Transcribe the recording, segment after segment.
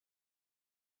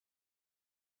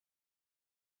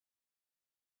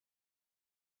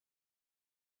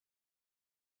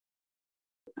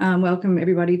Welcome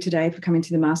everybody today for coming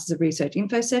to the Masters of Research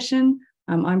Info session.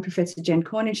 I'm Professor Jen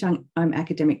Cornish. I'm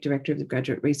Academic Director of the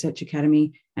Graduate Research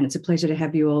Academy, and it's a pleasure to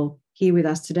have you all here with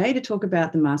us today to talk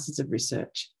about the Masters of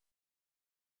Research.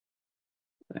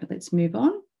 So let's move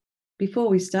on. Before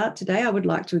we start today, I would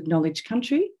like to acknowledge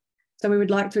country. So we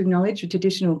would like to acknowledge the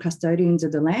traditional custodians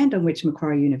of the land on which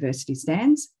Macquarie University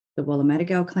stands, the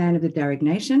Wallumaddagal clan of the Darug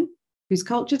Nation, whose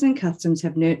cultures and customs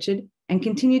have nurtured and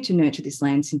continue to nurture this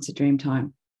land since the dream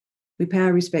time. We pay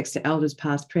our respects to elders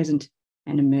past, present,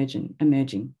 and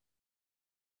emerging.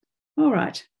 All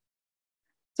right.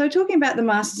 So talking about the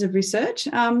Masters of Research,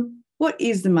 what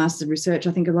is the Masters of Research?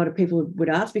 I think a lot of people would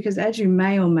ask, because as you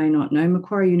may or may not know,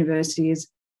 Macquarie University is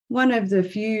one of the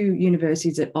few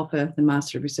universities that offer the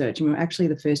Master of Research, and we're actually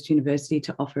the first university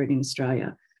to offer it in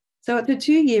Australia. So it's a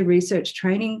 2-year research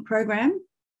training program.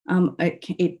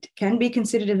 It can be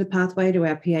considered as a pathway to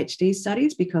our PhD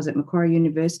studies, because at Macquarie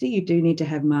University, you do need to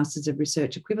have Masters of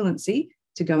Research equivalency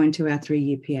to go into our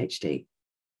 3-year PhD.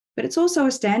 But it's also a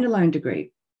standalone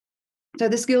degree. So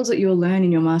the skills that you'll learn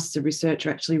in your Masters of Research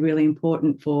are actually really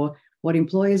important for what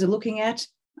employers are looking at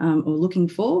or looking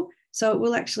for. So it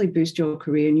will actually boost your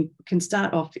career, and you can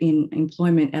start off in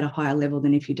employment at a higher level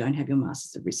than if you don't have your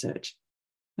Masters of Research.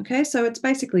 Okay, so it's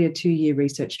basically a 2-year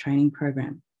research training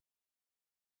program.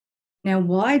 Now,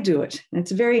 why do it?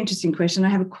 That's a very interesting question. I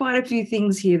have quite a few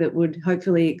things here that would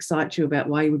hopefully excite you about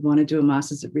why you would want to do a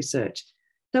Masters of Research.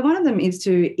 So one of them is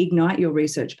to ignite your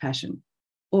research passion,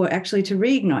 or actually to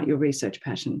reignite your research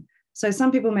passion. So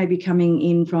some people may be coming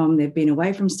in from, they've been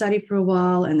away from study for a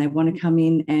while and they want to come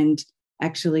in and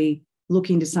actually look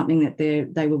into something that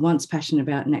they were once passionate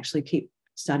about and actually keep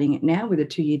studying it now with a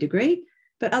 2-year degree.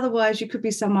 But otherwise, you could be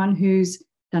someone who's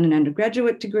done an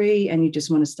undergraduate degree and you just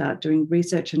want to start doing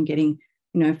research and getting,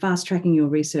 fast tracking your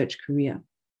research career.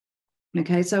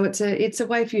 Okay, so it's a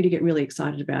way for you to get really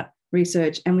excited about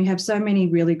research. And we have so many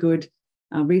really good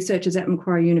researchers at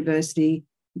Macquarie University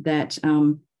that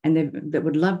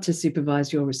would love to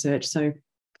supervise your research. So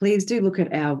please do look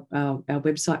at our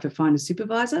website for Find a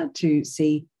Supervisor to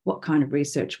see what kind of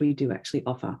research we do actually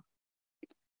offer.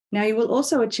 Now, you will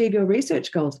also achieve your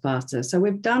research goals faster. So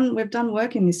we've done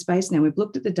work in this space now. We've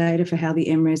looked at the data for how the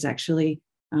MRes actually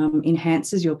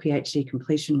enhances your PhD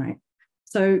completion rate.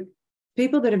 So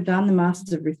people that have done the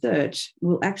Masters of Research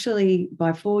will actually,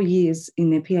 by 4 years in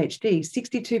their PhD,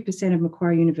 62% of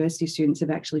Macquarie University students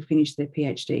have actually finished their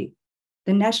PhD.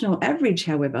 The national average,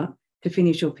 however, to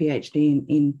finish your PhD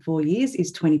in 4 years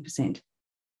is 20%.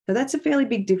 So that's a fairly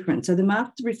big difference. So the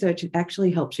Masters of Research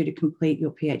actually helps you to complete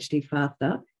your PhD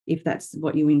faster, if that's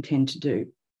what you intend to do.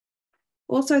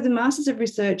 Also, the Masters of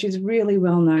Research is really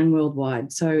well known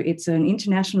worldwide. So it's an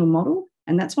international model,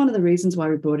 and that's one of the reasons why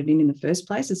we brought it in the first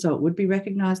place, is so it would be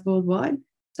recognised worldwide.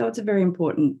 So it's a very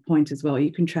important point as well.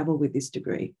 You can travel with this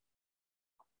degree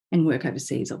and work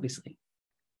overseas, obviously.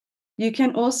 You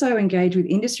can also engage with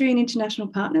industry and international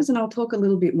partners, and I'll talk a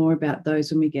little bit more about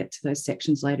those when we get to those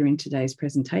sections later in today's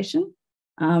presentation.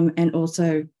 And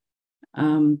also,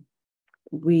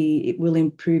 it will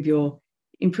improve your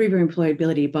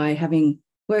employability by having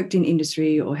worked in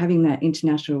industry or having that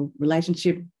international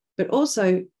relationship, but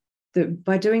also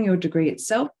by doing your degree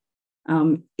itself,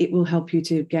 it will help you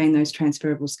to gain those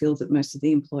transferable skills that most of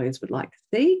the employers would like to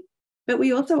see. But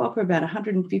we also offer about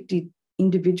 150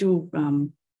 individual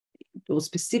or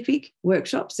specific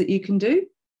workshops that you can do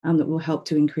that will help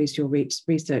to increase your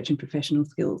research and professional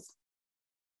skills.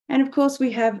 And of course,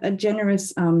 we have a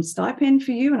generous stipend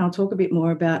for you, and I'll talk a bit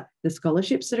more about the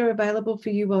scholarships that are available for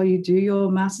you while you do your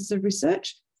Masters of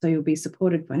Research. So you'll be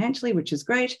supported financially, which is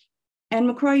great. And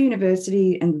Macquarie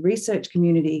University and the research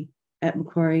community at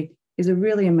Macquarie is a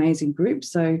really amazing group.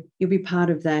 So you'll be part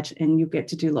of that and you'll get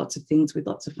to do lots of things with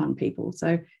lots of fun people.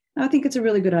 So I think it's a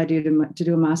really good idea to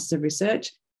do a Masters of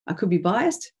Research. I could be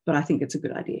biased, but I think it's a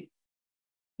good idea.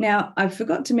 Now, I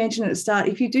forgot to mention at the start,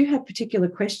 if you do have particular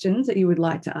questions that you would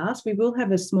like to ask, we will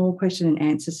have a small question and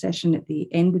answer session at the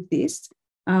end of this.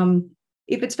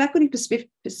 If it's faculty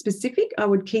specific, I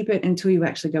would keep it until you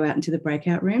actually go out into the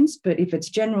breakout rooms. But if it's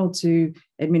general to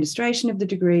administration of the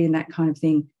degree and that kind of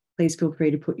thing, please feel free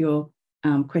to put your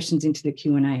questions into the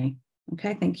Q&A.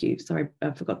 Okay, thank you. Sorry,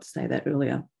 I forgot to say that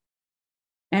earlier.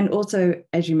 And also,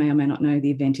 as you may or may not know, the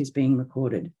event is being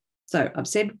recorded. So I've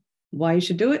said why you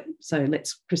should do it. So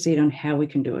let's proceed on how we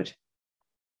can do it.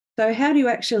 So how do you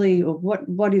actually, or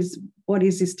what is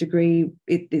this degree?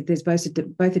 There's both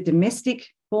a domestic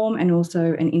form and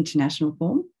also an international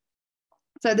form.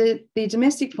 So the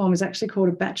domestic form is actually called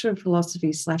a Bachelor of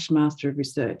Philosophy / Master of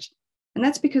Research. And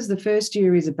that's because the first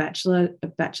year is a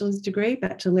bachelor's degree,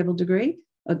 bachelor level degree,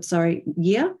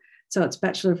 year. So it's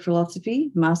Bachelor of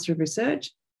Philosophy, Master of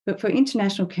Research. But for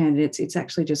international candidates, it's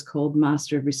actually just called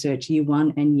Master of Research Year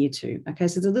 1 and Year 2. Okay,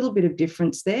 so there's a little bit of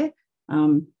difference there.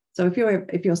 So if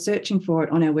you're searching for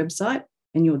it on our website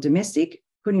and you're domestic,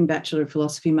 put in Bachelor of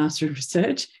Philosophy, Master of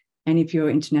Research. And if you're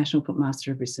international, put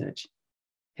Master of Research.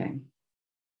 Okay.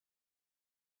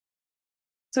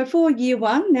 So for Year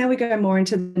 1, now we go more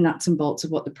into the nuts and bolts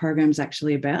of what the program's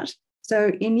actually about. So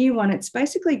in Year 1, it's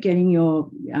basically getting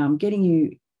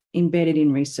you embedded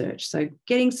in research. So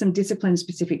getting some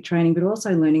discipline-specific training, but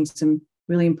also learning some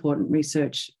really important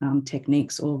research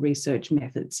techniques or research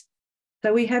methods.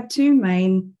 So we have two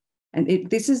main, and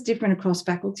this is different across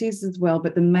faculties as well,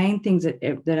 but the main things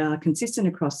that are consistent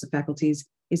across the faculties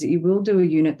is that you will do a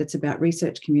unit that's about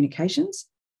research communications.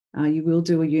 You will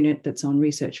do a unit that's on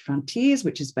research frontiers,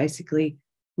 which is basically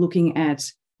looking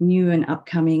at new and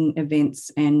upcoming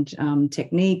events and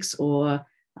techniques or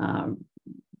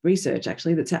research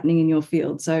actually that's happening in your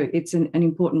field. So it's an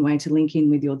important way to link in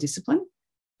with your discipline.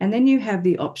 And then you have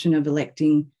the option of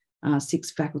electing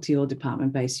 6 faculty or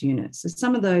department-based units. So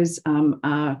some of those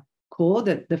are core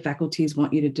that the faculties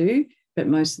want you to do, but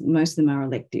most of them are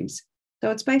electives. So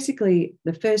it's basically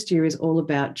the first year is all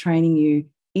about training you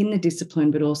in the discipline,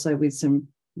 but also with some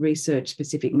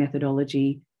research-specific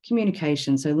methodology,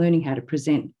 communication, so learning how to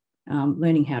present,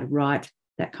 learning how to write,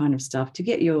 that kind of stuff to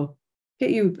get you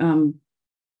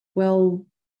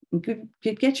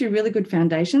really good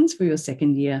foundations for your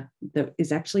second year that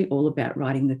is actually all about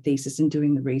writing the thesis and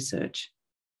doing the research.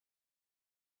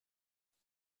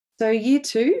 So Year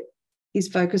 2 is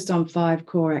focused on 5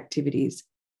 core activities.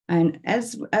 And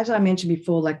as I mentioned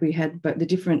before, like we had the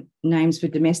different names for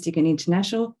domestic and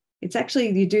international, it's actually,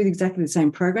 you do exactly the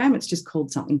same program, it's just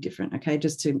called something different, okay,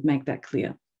 just to make that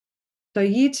clear. So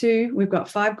Year 2, we've got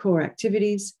 5 core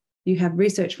activities. You have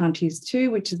Research Frontiers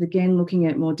 2, which is again looking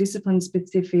at more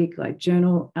discipline-specific, like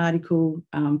journal article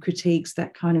critiques,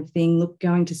 that kind of thing,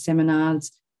 going to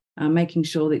seminars, making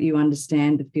sure that you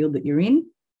understand the field that you're in.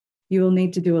 You will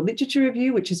need to do a literature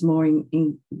review, which is more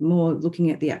looking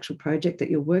at the actual project that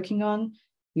you're working on.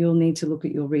 You'll need to look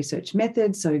at your research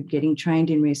methods, so getting trained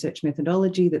in research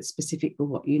methodology that's specific for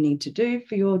what you need to do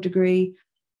for your degree,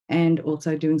 and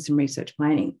also doing some research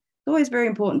planning. It's always very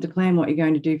important to plan what you're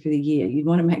going to do for the year. You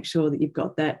want to make sure that you've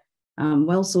got that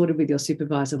well sorted with your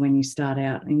supervisor when you start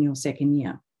out in your second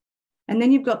year. And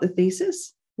then you've got the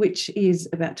thesis, which is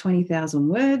about 20,000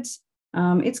 words.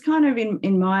 It's kind of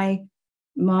in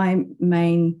my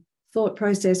main thought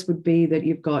process would be that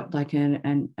you've got like a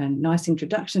nice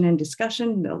introduction and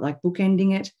discussion, like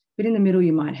bookending it, but in the middle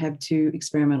you might have 2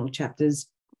 experimental chapters,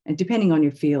 and depending on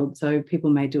your field, so people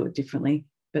may do it differently,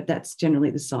 but that's generally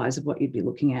the size of what you'd be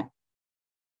looking at.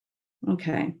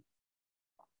 Okay.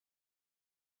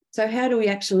 So how do we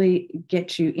actually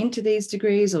get you into these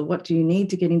degrees, or what do you need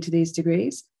to get into these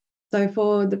degrees? So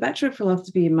for the Bachelor of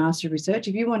Philosophy and Master of Research,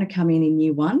 if you want to come in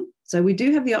Year 1, so we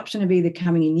do have the option of either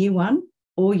coming in Year 1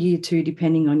 or Year 2,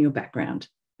 depending on your background.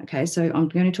 Okay, so I'm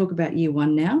going to talk about Year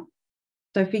 1 now.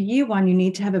 So for Year 1, you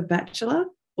need to have a bachelor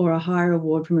or a higher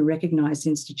award from a recognised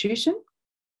institution.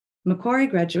 Macquarie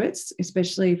graduates,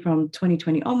 especially from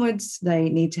 2020 onwards, they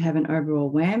need to have an overall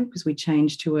WAM, because we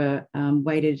changed to a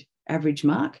weighted average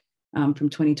mark from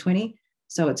 2020.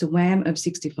 So it's a WAM of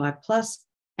 65 plus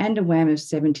and a WAM of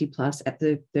 70 plus at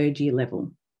the 3rd year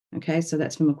level. Okay, so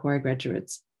that's for Macquarie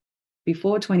graduates.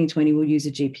 Before 2020, we'll use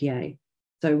a GPA.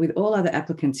 So with all other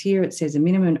applicants here, it says a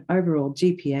minimum overall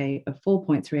GPA of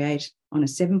 4.38 on a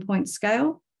 7-point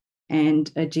scale and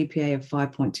a GPA of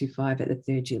 5.25 at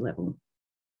the 3rd year level.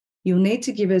 You'll need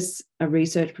to give us a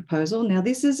research proposal. Now,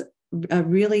 this is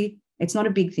it's not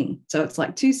a big thing. So it's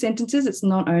like 2 sentences, it's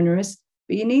not onerous,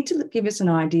 but you need to give us an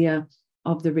idea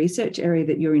of the research area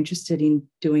that you're interested in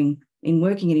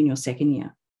working in your second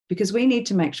year, because we need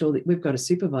to make sure that we've got a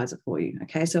supervisor for you.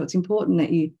 Okay, so it's important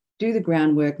that you do the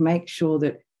groundwork, make sure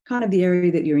that kind of the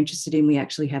area that you're interested in, we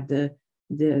actually have the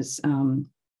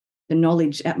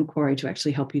knowledge at Macquarie to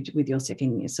actually help you with your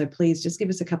second year. So please just give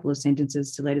us a couple of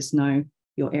sentences to let us know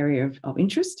your area of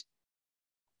interest.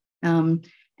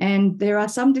 And there are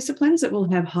some disciplines that will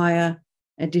have higher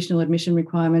additional admission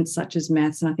requirements, such as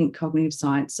maths and I think cognitive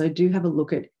science. So do have a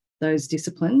look at those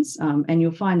disciplines, and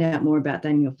you'll find out more about that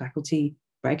in your faculty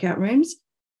breakout rooms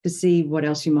to see what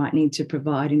else you might need to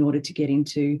provide in order to get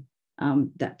into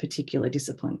that particular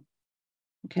discipline.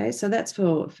 Okay, so that's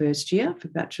for first year for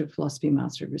Bachelor of Philosophy,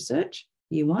 Master of Research,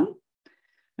 Year 1.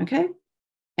 Okay,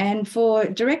 and for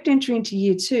direct entry into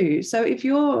Year 2, so if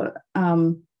you're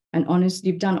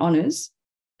you've done honours,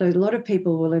 so a lot of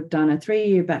people will have done a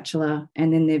 3-year bachelor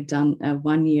and then they've done a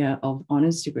 1 year of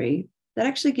honours degree. that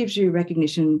actually gives you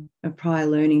recognition of prior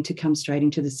learning to come straight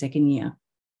into the second year.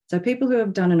 So people who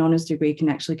have done an honours degree can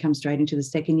actually come straight into the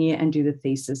second year and do the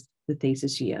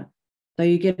thesis year. So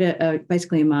you get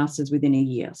basically a master's within a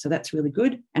year. So that's really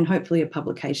good, and hopefully a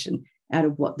publication out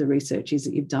of what the research is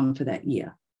that you've done for that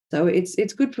year. So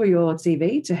it's good for your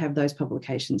CV to have those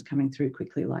publications coming through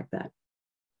quickly like that.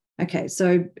 Okay,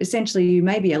 so essentially you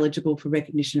may be eligible for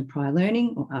recognition of prior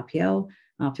learning, or RPL,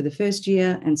 for the first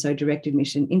year, and so direct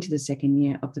admission into the second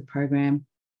year of the program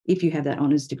if you have that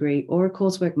honours degree, or a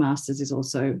coursework master's is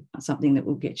also something that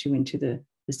will get you into the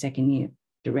second year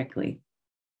directly.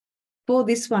 For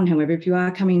this one, however, if you are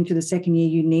coming into the second year,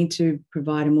 you need to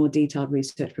provide a more detailed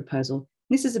research proposal.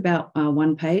 This is about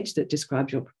 1 page that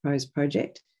describes your proposed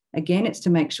project. Again, it's to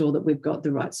make sure that we've got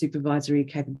the right supervisory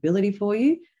capability for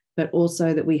you, but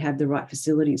also that we have the right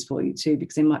facilities for you too,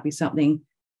 because there might be something,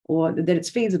 or that it's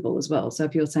feasible as well. So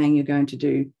if you're saying you're going to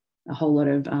do a whole lot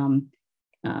of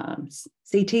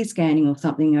CT scanning or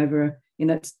something over,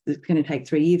 it's going to take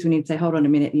 3 years, we need to say, hold on a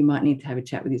minute, you might need to have a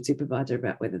chat with your supervisor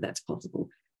about whether that's possible.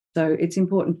 So it's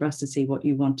important for us to see what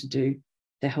you want to do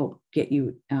to help get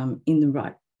you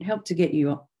help to get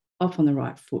you off on the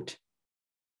right foot.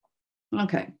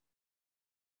 Okay.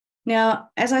 Now,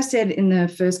 as I said in the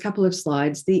first couple of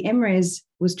slides, the MRes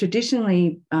was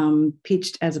traditionally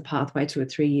pitched as a pathway to a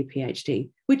 3-year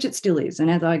PhD, which it still is. And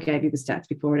as I gave you the stats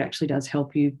before, it actually does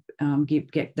help you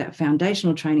get that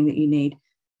foundational training that you need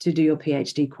to do your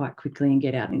PhD quite quickly and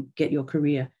get out and get your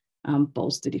career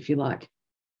bolstered, if you like.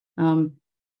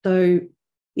 So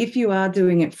if you are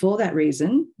doing it for that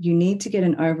reason, you need to get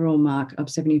an overall mark of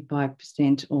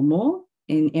 75% or more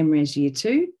in MRes Year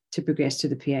 2 to progress to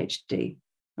the PhD.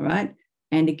 All right.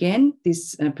 And again,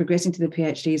 this progressing to the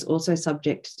PhD is also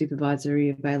subject to supervisory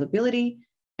availability.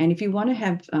 And if you want to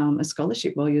have a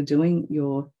scholarship while you're doing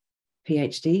your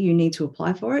PhD, you need to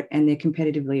apply for it, and they're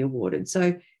competitively awarded.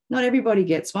 So not everybody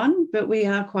gets one, but we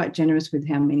are quite generous with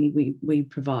how many we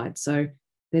provide. So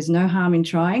there's no harm in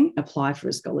trying. Apply for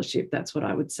a scholarship. That's what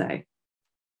I would say.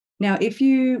 Now, if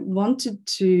you wanted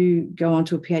to go on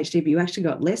to a PhD, but you actually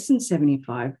got less than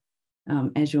 75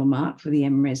 as your mark for the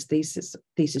MRes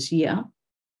thesis year,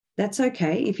 that's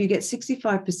okay. If you get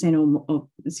 65% or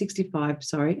 65,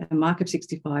 sorry, a mark of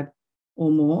 65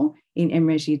 or more in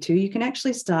MRes Year 2, you can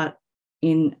actually start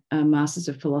in a Masters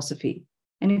of Philosophy.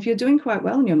 And if you're doing quite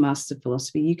well in your Masters of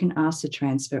Philosophy, you can ask to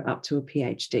transfer up to a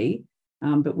PhD,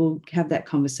 but we'll have that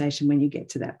conversation when you get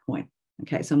to that point.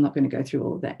 Okay, so I'm not going to go through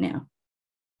all of that now.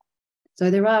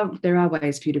 So there are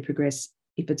ways for you to progress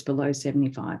if it's below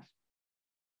 75.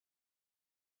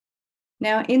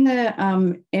 Now, in the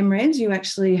MRes,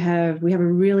 we have a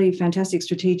really fantastic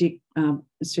strategic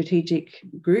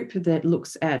group that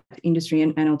looks at industry,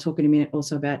 and I'll talk in a minute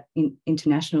also about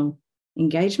international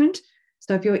engagement.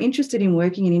 So if you're interested in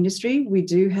working in industry, we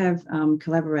do have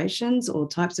collaborations or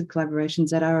types of collaborations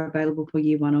that are available for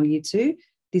Year 1 or Year 2.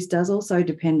 This does also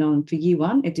depend on, for Year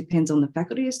 1, it depends on the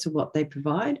faculty as to what they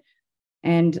provide.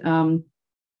 And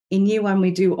in Year 1,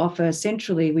 we offer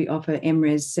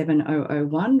MRes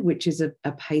 7001, which is a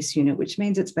PACE unit, which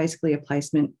means it's basically a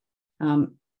placement.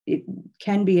 It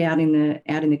can be out in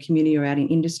the community or out in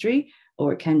industry,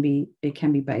 or it can be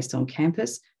based on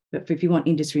campus. But if you want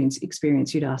industry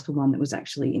experience, you'd ask for one that was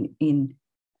actually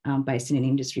based in an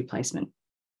industry placement.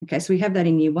 Okay, so we have that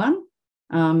in Year 1.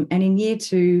 And in Year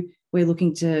 2, we're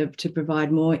looking to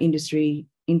provide more industry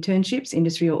internships,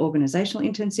 industry or organisational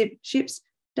internships.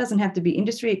 Doesn't have to be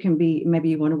industry. It can be maybe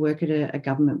you want to work at a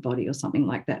government body or something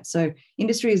like that. So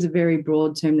industry is a very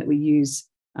broad term that we use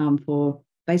for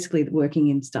basically working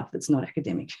in stuff that's not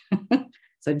academic.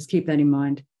 So just keep that in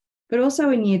mind. But also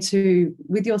in Year 2,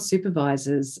 with your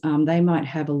supervisors, they might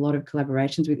have a lot of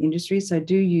collaborations with industry. So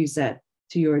do use that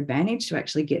to your advantage to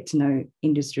actually get to know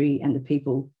industry and the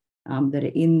people that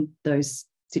are in those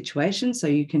situations, so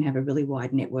you can have a really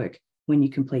wide network when you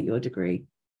complete your degree.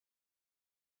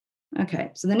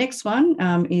 Okay, so the next one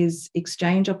is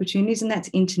exchange opportunities, and that's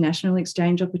international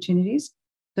exchange opportunities.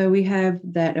 So we have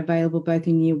that available both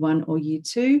in Year 1 or Year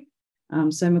 2.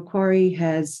 So Macquarie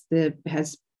has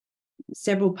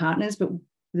several partners, but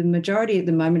the majority at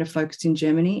the moment are focused in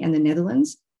Germany and the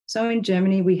Netherlands. So in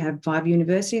Germany, we have 5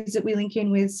 universities that we link in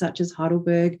with, such as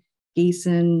Heidelberg,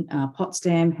 Gießen,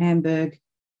 Potsdam, Hamburg,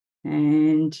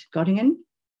 and Göttingen.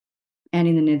 And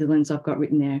in the Netherlands, I've got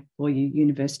written there for you,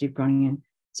 University of Groningen.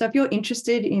 So if you're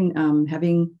interested in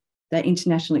having that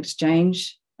international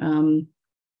exchange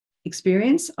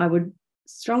experience, I would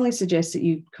strongly suggest that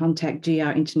you contact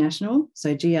GR International,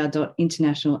 so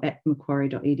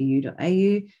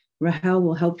gr.international@macquarie.edu.au. Rahel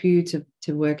will help you to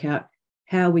work out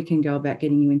how we can go about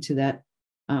getting you into that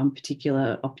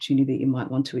particular opportunity that you might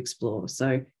want to explore.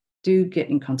 So do get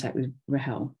in contact with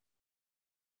Rahel.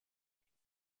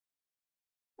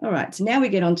 All right, so now we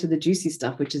get on to the juicy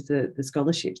stuff, which is the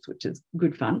scholarships, which is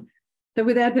good fun. So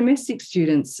with our domestic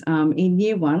students in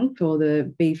year one for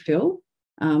the BPhil,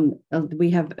 we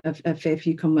have a fair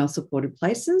few Commonwealth supported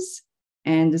places,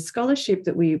 and the scholarship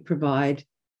that we provide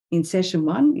in session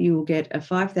one, you will get a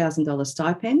 $5,000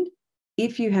 stipend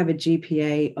if you have a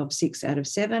GPA of 6 out of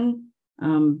 7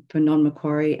 for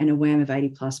non-Macquarie, and a WAM of 80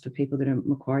 plus for people that are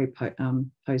Macquarie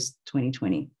post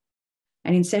 2020.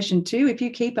 And in session two, if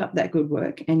you keep up that good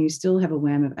work and you still have a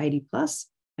WAM of 80 plus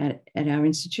at our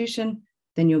institution,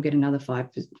 then you'll get another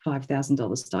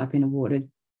 $5,000 stipend awarded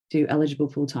to eligible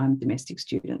full-time domestic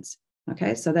students.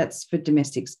 Okay, so that's for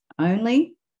domestics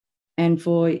only. And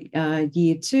for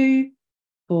year two,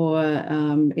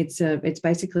 it's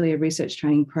basically a research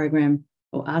training program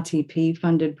or RTP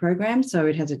funded program. So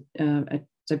it has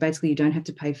so basically you don't have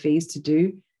to pay fees to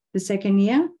do the second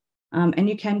year, and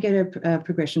you can get a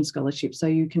progression scholarship. So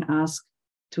you can ask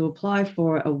to apply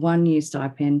for a 1-year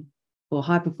stipend for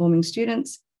high performing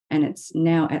students, and it's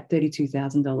now at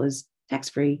 $32,000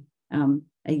 tax-free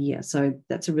a year. So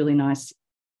that's a really nice,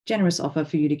 generous offer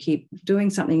for you to keep doing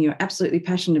something you're absolutely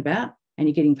passionate about, and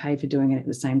you're getting paid for doing it at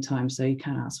the same time. So you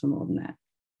can't ask for more than that.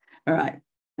 All right.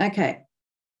 Okay.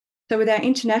 So with our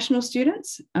international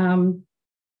students,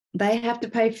 they have to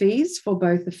pay fees for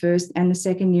both the first and the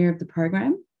second year of the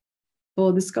program.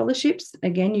 For the scholarships,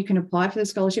 again, you can apply for the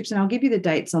scholarships, and I'll give you the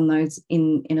dates on those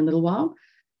in a little while.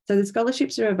 So the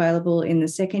scholarships are available in the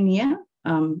second year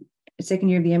of the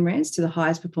MRes to the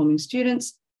highest performing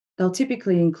students. They'll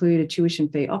typically include a tuition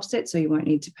fee offset, so you won't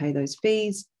need to pay those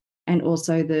fees, and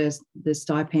also the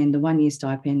stipend, the 1-year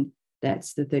stipend,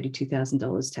 that's the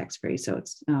 $32,000 tax-free. So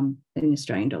it's in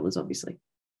Australian dollars, obviously.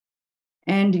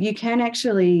 And you can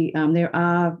actually, there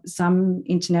are some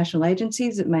international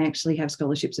agencies that may actually have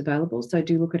scholarships available. So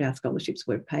do look at our scholarships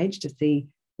webpage to see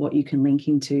what you can link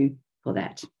into for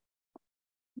that.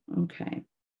 Okay.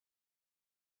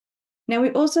 Now, we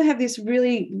also have this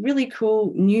really, really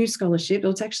cool new scholarship.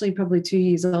 It's actually probably 2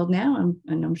 years old now,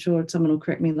 and I'm sure someone will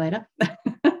correct me later.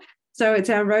 So it's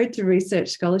our Road to Research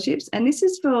scholarships. And this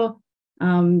is for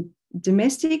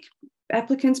domestic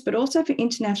applicants, but also for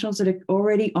internationals that are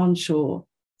already onshore.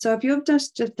 So if you've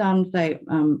just done, say,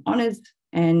 honours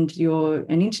and you're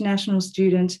an international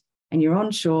student and you're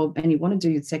onshore and you want to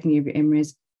do your second year of your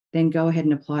MRes, then go ahead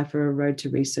and apply for a Road to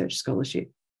Research scholarship.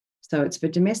 So it's for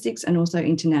domestics and also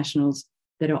internationals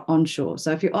that are onshore.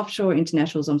 So if you're offshore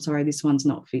internationals, I'm sorry, this one's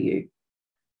not for you.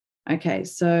 Okay,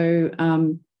 so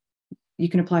you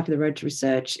can apply for the Road to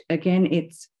Research. Again,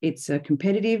 it's a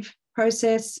competitive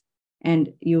process,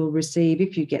 and you'll receive,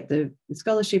 if you get the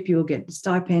scholarship, you'll get the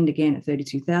stipend again at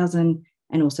 $32,000,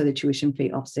 and also the tuition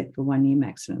fee offset for 1 year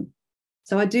maximum.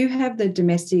 So I do have the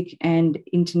domestic and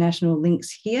international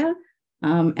links here,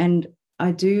 and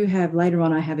I do have, later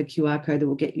on, I have a QR code that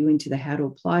will get you into the how to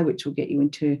apply, which will get you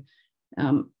into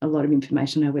a lot of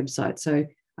information on our website. So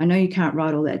I know you can't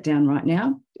write all that down right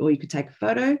now, or you could take a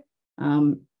photo,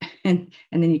 and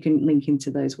then you can link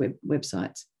into those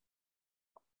websites.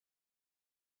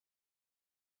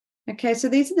 Okay, so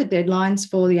these are the deadlines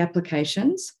for the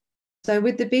applications. So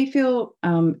with the BPhil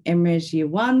MRes Year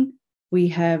 1, we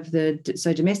have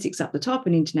so domestics up the top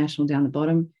and international down the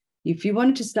bottom. If you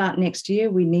wanted to start next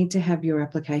year, we need to have your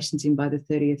applications in by the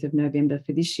 30th of November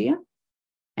for this year.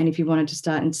 And if you wanted to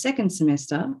start in second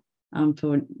semester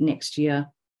for next year,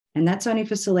 and that's only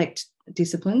for select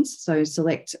disciplines, so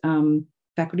select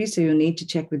faculty, so you'll need to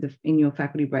check in your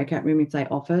faculty breakout room if they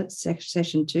offer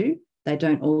session 2. They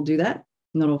don't all do that.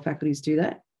 Not all faculties do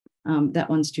that. That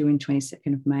one's due in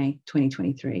 22nd of May,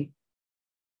 2023.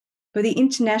 For the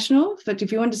international, but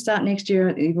if you want to start next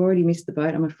year, you've already missed the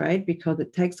boat, I'm afraid, because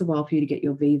it takes a while for you to get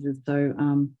your visas.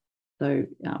 So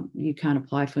you can't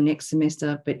apply for next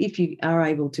semester. But if you are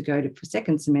able to go for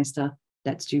second semester,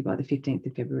 that's due by the 15th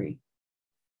of February.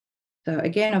 So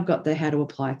again, I've got the how to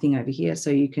apply thing over here. So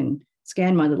you can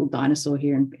scan my little dinosaur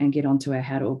here and get onto our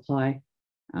how to apply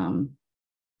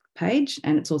page.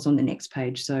 And it's also on the next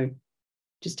page. So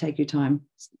just take your time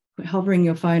hovering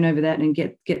your phone over that and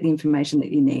get the information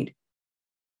that you need.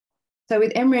 So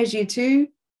with MRes Year 2,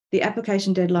 the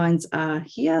application deadlines are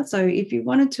here. So if you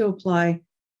wanted to apply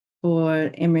for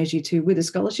MRes Year 2 with a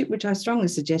scholarship, which I strongly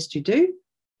suggest you do,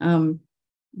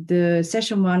 the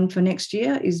session 1 for next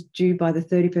year is due by the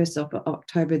 31st of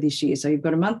October this year. So you've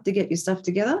got a month to get your stuff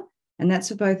together, and that's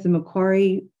for both the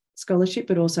Macquarie scholarship,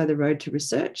 but also the Road to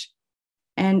Research.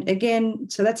 And again,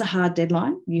 so that's a hard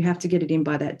deadline. You have to get it in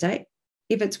by that date.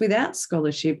 If it's without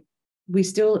scholarship, we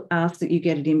still ask that you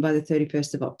get it in by the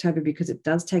 31st of October because it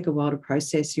does take a while to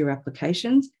process your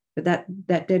applications, but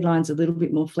that deadline's a little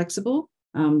bit more flexible.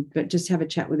 But just have a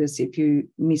chat with us if you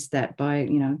miss that by,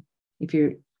 if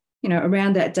you're,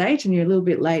 around that date and you're a little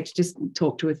bit late, just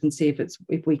talk to us and see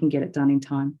if we can get it done in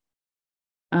time.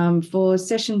 For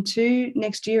session 2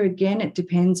 next year, again, it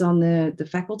depends on the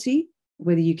faculty,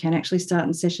 whether you can actually start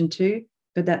in session 2,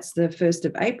 but that's the 1st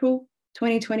of April,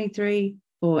 2023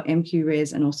 for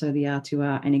MRes and also the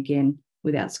R2R, and again,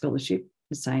 without scholarship,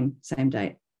 the same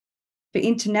date. For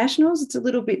internationals, it's a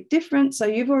little bit different. So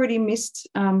you've already missed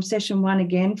session 1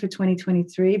 again for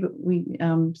 2023, but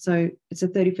so it's the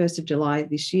 31st of July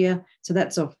this year. So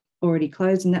that's already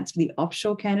closed, and that's for the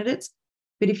offshore candidates.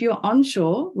 But if you're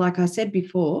onshore, like I said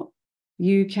before,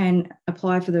 you can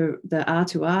apply for the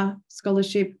R2R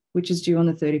scholarship, which is due on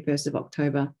the 31st of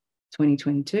October,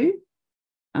 2022.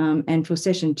 And for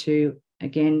session 2,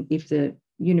 again, if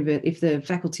the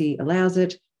faculty allows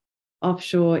it,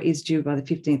 offshore is due by the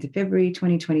 15th of February,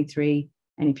 2023.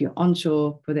 And if you're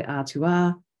onshore for the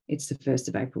R2R, it's the 1st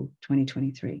of April,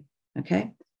 2023.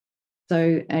 Okay.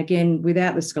 So again,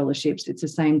 without the scholarships, it's the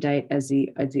same date as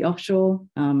the offshore.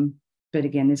 But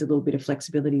again, there's a little bit of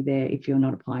flexibility there if you're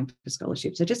not applying for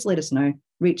scholarships. So just let us know,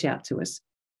 reach out to us.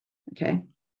 Okay.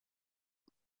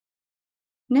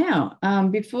 Now,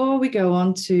 before we go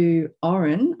on to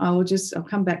Oren, I'll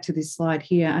come back to this slide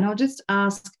here and I'll just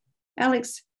ask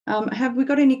Alex, have we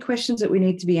got any questions that we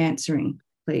need to be answering,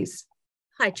 please?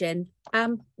 Hi, Jen.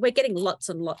 We're getting lots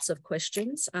and lots of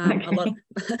questions, Okay.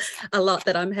 a lot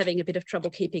that I'm having a bit of trouble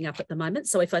keeping up at the moment.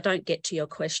 So if I don't get to your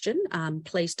question,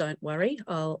 please don't worry.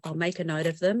 I'll make a note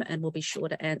of them and we'll be sure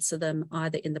to answer them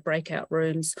either in the breakout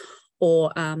rooms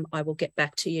or I will get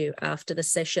back to you after the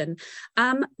session.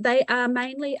 They are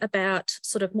mainly about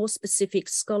sort of more specific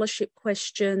scholarship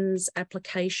questions,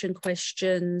 application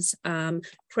questions,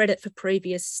 credit for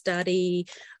previous study,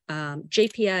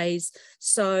 GPAs.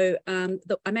 So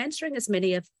I'm answering as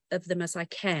many of them as I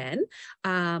can,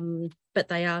 but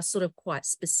they are sort of quite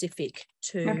specific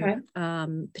to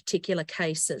particular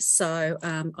cases. So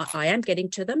I am getting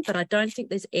to them, but I don't think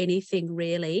there's anything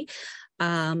really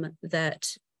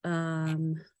that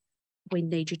we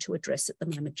need you to address at the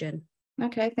moment, Jen.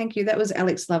 Okay, thank you. That was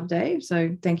Alex Loveday.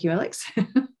 So thank you, Alex.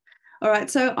 All right,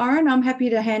 so Oren, I'm happy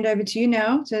to hand over to you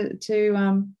now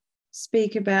to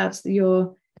speak about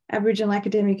your Aboriginal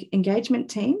Academic Engagement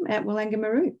team at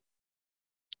Wallangamaroo.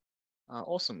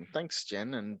 Awesome. Thanks,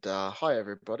 Jen. And hi,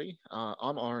 everybody.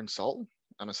 I'm Oren Salt.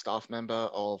 I'm a staff member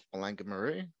of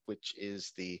Wallangamaroo, which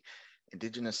is the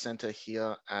Indigenous Centre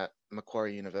here at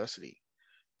Macquarie University.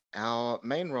 Our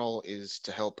main role is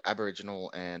to help Aboriginal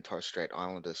and Torres Strait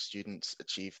Islander students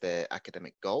achieve their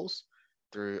academic goals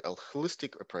through a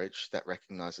holistic approach that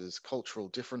recognises cultural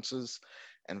differences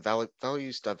and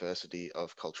values diversity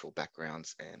of cultural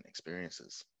backgrounds and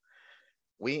experiences.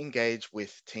 We engage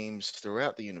with teams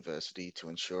throughout the university to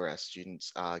ensure our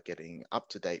students are getting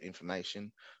up-to-date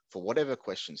information for whatever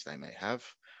questions they may have,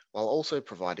 while also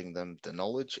providing them the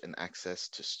knowledge and access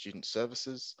to student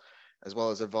services, as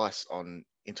well as advice on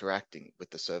interacting with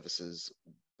the services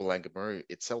Wallangamaroo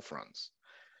itself runs.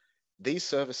 These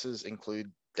services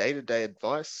include day-to-day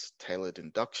advice, tailored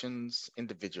inductions,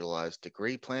 individualised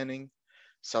degree planning,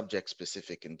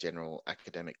 subject-specific and general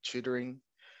academic tutoring,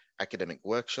 academic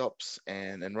workshops,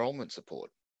 and enrolment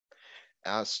support.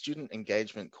 Our student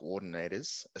engagement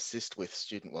coordinators assist with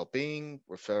student wellbeing,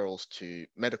 referrals to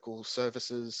medical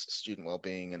services, student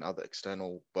wellbeing and other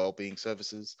external wellbeing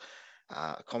services,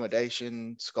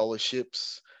 accommodation,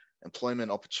 scholarships,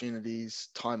 employment opportunities,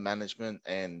 time management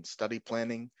and study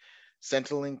planning,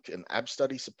 Centrelink and AB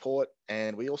study support,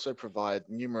 and we also provide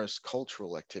numerous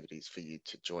cultural activities for you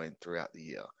to join throughout the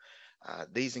year.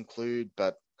 These include,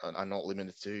 but are not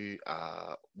limited to,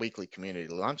 weekly community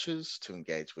lunches to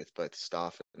engage with both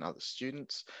staff and other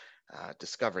students,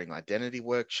 discovering identity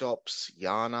workshops,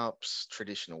 yarn ups,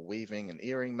 traditional weaving and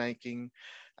earring making,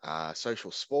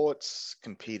 social sports,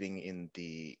 competing in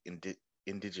the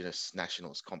Indigenous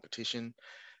Nationals competition,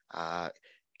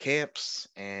 camps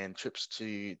and trips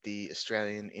to the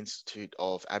Australian Institute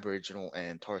of Aboriginal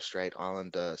and Torres Strait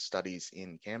Islander Studies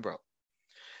in Canberra.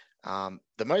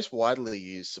 The most widely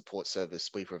used support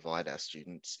service we provide our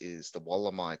students is the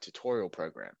Wallamai Tutorial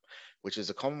Program, which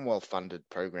is a Commonwealth-funded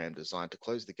program designed to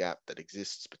close the gap that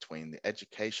exists between the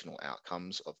educational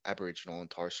outcomes of Aboriginal and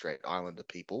Torres Strait Islander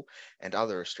people and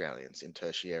other Australians in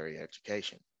tertiary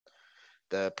education.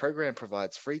 The program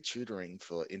provides free tutoring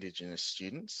for Indigenous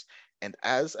students, and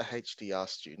as a HDR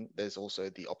student, there's also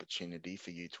the opportunity for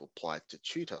you to apply to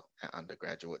tutor our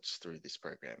undergraduates through this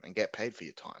program and get paid for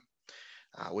your time.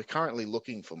 We're currently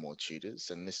looking for more tutors,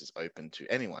 and this is open to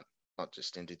anyone, not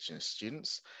just Indigenous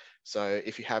students. So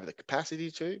if you have the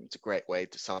capacity to, it's a great way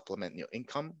to supplement your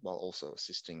income while also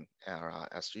assisting our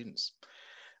students.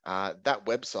 That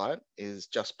website is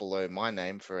just below my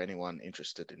name for anyone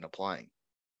interested in applying.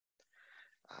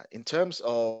 In terms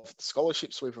of the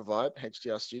scholarships we provide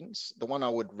HDR students, the one I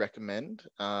would recommend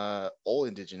all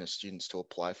Indigenous students to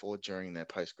apply for during their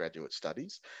postgraduate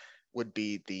studies would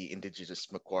be the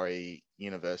Indigenous Macquarie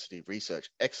University Research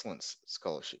Excellence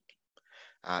Scholarship.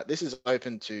 This is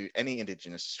open to any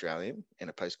Indigenous Australian in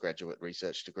a postgraduate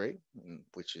research degree,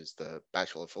 which is the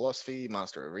Bachelor of Philosophy,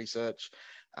 Master of Research,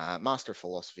 Master of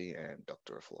Philosophy, and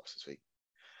Doctor of Philosophy.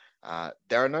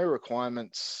 There are no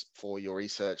requirements for your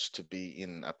research to be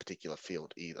in a particular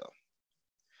field either.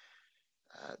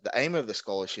 The aim of the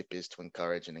scholarship is to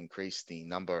encourage and increase the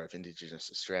number of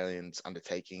Indigenous Australians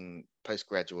undertaking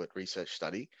postgraduate research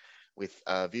study with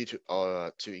a view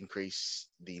to increase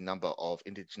the number of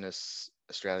Indigenous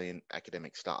Australian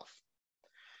academic staff.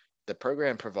 The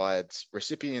program provides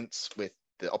recipients with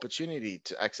the opportunity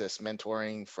to access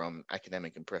mentoring from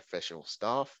academic and professional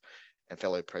staff and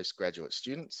fellow postgraduate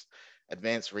students,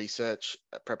 advanced research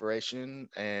preparation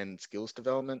and skills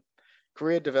development,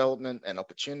 career development and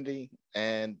opportunity,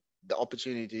 and the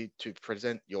opportunity to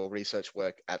present your research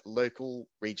work at local,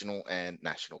 regional, and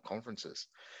national conferences.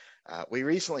 We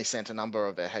recently sent a number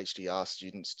of our HDR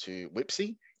students to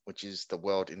WIPSI, which is the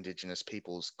World Indigenous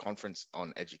Peoples Conference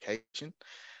on Education.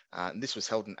 And this was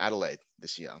held in Adelaide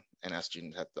this year, and our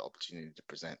students had the opportunity to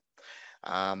present.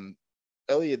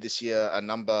 Earlier this year, a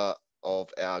number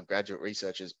of our graduate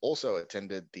researchers also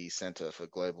attended the Centre for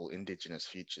Global Indigenous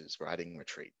Futures Writing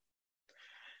Retreat.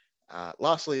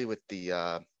 Lastly, with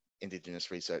the Indigenous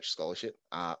Research Scholarship,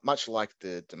 much like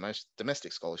the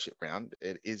domestic scholarship round,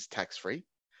 it is tax-free.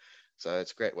 So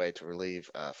it's a great way to relieve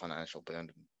financial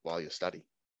burden while you study.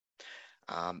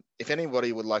 If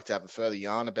anybody would like to have a further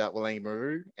yarn about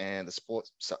Wallangamaroo and the support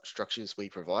structures we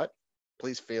provide,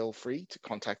 please feel free to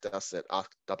contact us at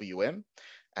askwm@mq.edu.au,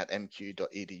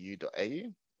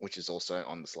 which is also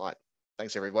on the slide.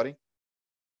 Thanks, everybody.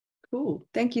 Cool.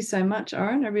 Thank you so much,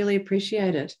 Oren. I really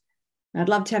appreciate it. I'd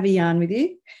love to have a yarn with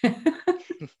you.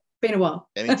 Been a while.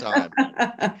 Anytime.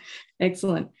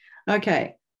 Excellent.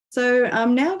 Okay. So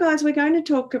now, guys, we're going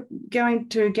to go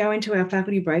into our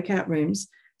faculty breakout rooms.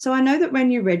 So I know that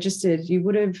when you registered, you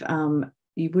would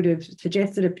have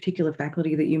suggested a particular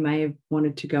faculty that you may have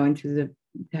wanted to go into to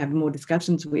have more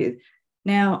discussions with.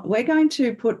 Now, we're going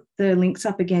to put the links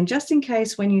up again, just in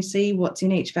case when you see what's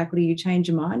in each faculty, you change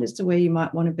your mind as to where you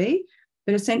might want to be.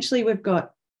 But essentially, we've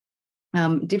got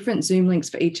different Zoom links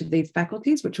for each of these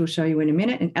faculties, which we'll show you in a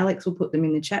minute. And Alex will put them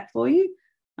in the chat for you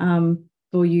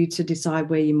to decide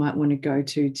where you might want to go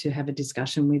to have a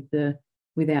discussion with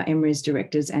our MRes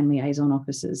directors and liaison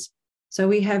officers. So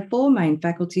we have 4 main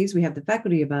faculties. We have the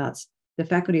Faculty of Arts, the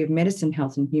Faculty of Medicine,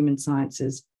 Health and Human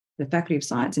Sciences, the Faculty of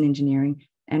Science and Engineering,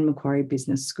 and Macquarie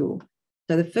Business School.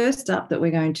 So the first up that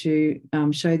we're going to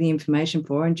show the information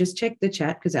for, and just check the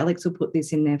chat because Alex will put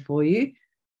this in there for you.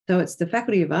 So it's the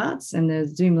Faculty of Arts, and the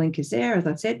Zoom link is there. As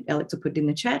I said, Alex will put it in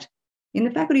the chat. In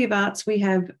the Faculty of Arts, we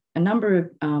have a number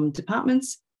of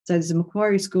departments. So there's the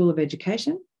Macquarie School of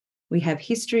Education. We have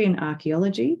History and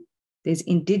Archaeology. There's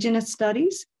Indigenous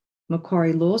Studies,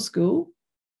 Macquarie Law School,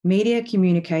 Media,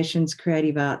 Communications,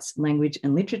 Creative Arts, Language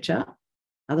and Literature,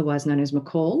 otherwise known as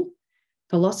McCall,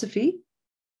 Philosophy,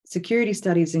 Security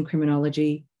Studies and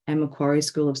Criminology, and Macquarie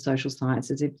School of Social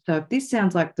Sciences. So if this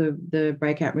sounds like the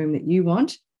breakout room that you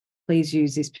want, please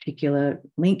use this particular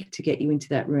link to get you into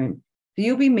that room. So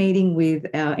you'll be meeting with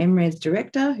our MRes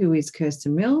director, who is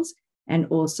Kirsten Mills, and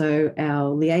also our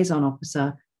liaison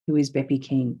officer, who is Beppy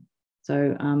Keane.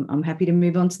 So I'm happy to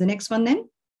move on to the next one then.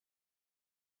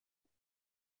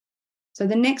 So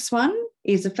the next one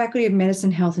is the Faculty of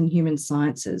Medicine, Health and Human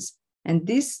Sciences. And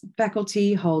this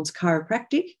faculty holds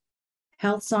chiropractic,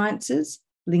 health sciences,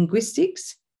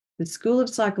 linguistics, the School of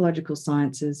Psychological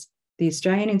Sciences, the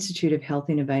Australian Institute of Health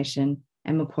Innovation,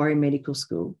 and Macquarie Medical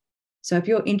School. So if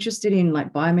you're interested in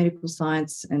like biomedical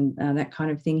science and that kind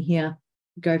of thing here,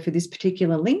 go for this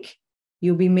particular link.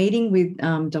 You'll be meeting with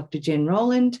Dr. Jen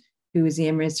Rowland, who is the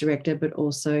MRes director, but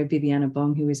also Viviana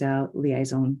Bong, who is our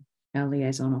liaison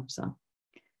officer.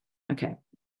 Okay,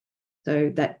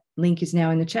 so that link is now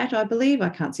in the chat, I believe. I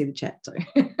can't see the chat, so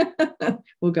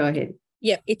we'll go ahead.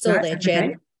 Yeah, it's all there, Jen.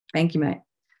 Okay. Thank you, mate.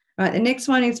 All right, the next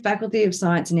one is Faculty of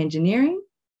Science and Engineering.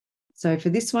 So for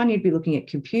this one, you'd be looking at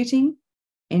computing,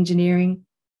 engineering,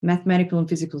 mathematical and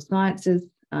physical sciences.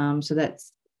 So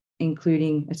that's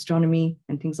including astronomy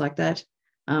and things like that.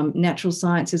 Natural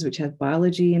sciences, which has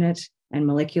biology in it, and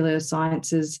molecular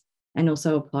sciences, and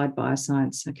also applied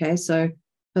bioscience. Okay, so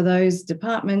for those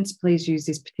departments, please use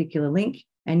this particular link,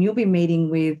 and you'll be meeting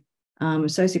with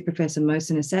Associate Professor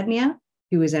Mohsen Asadnia,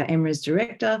 who is our MRes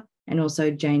Director, and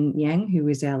also Jane Yang, who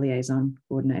is our Liaison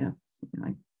Coordinator.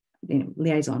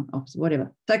 Liaison officer,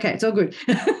 whatever. It's okay, it's all good.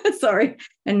 Sorry.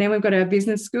 And then we've got our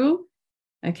business school.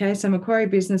 Okay, so Macquarie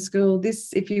Business School,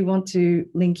 this, if you want to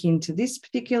link into this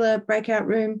particular breakout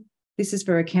room, this is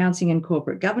for accounting and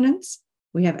corporate governance.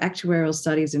 We have actuarial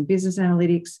studies and business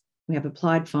analytics. We have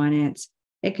applied finance,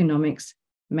 economics,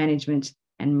 management,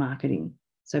 and marketing.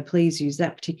 So please use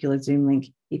that particular Zoom link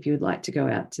if you would like to go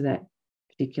out to that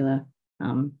particular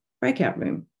breakout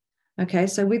room. Okay,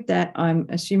 so with that, I'm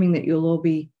assuming that you'll all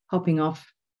be hopping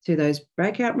off to those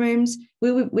breakout rooms.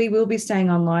 We will be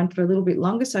staying online for a little bit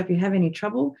longer, so if you have any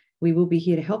trouble, we will be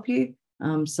here to help you.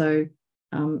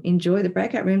 Enjoy the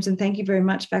breakout rooms, and thank you very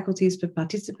much, faculties, for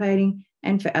participating,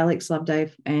 and for Alex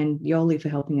Loveday and Yoli for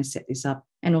helping us set this up,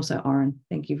 and also Oren,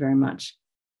 thank you very much.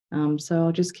 So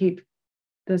I'll just keep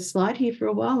the slide here for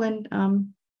a while, and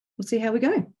we'll see how we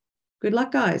go. Good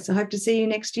luck, guys. I hope to see you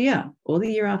next year or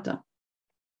the year after.